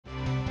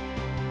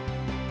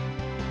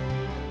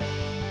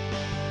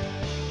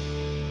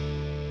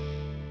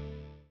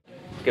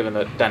given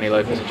that Danny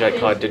Lopez and Jake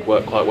Hyde did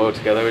work quite well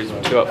together, is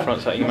two up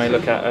fronts that you may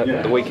look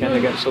at the weekend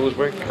against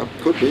Salisbury?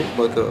 Could be,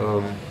 but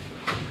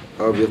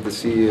we have to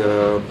see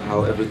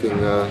how everything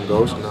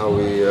goes and how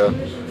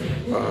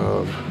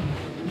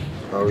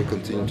we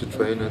continue to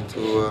train and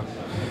to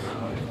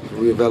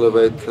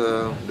reevaluate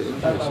the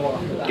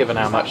injuries. Given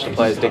how much the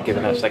players did give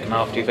in that second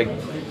half, do you think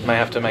you may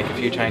have to make a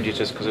few changes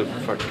just because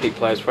to keep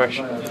players fresh?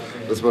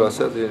 That's what I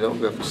said. We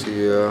have to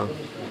see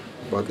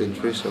about the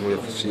injuries and we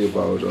have to see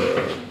about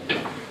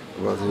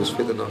who's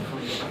fit enough.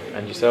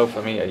 And yourself,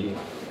 I mean, you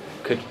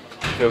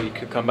feel you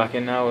could come back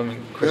in now? I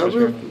mean, Christmas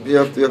you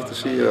have to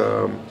see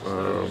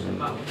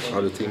how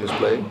the team is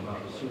playing,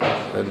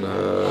 and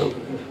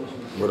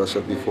what I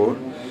said before,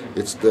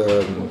 it's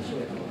the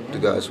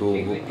guys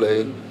who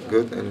play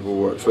good and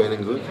who are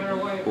training good,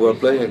 who are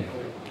playing.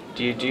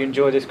 Do you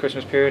enjoy this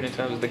Christmas period in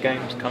terms of the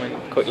games coming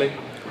quickly?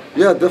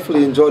 Yeah,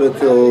 definitely enjoyed it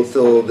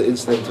till the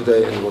incident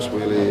today, and it was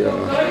really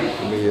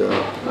for me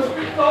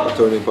a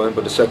turning point.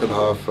 But the second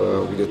half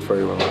we did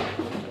very well.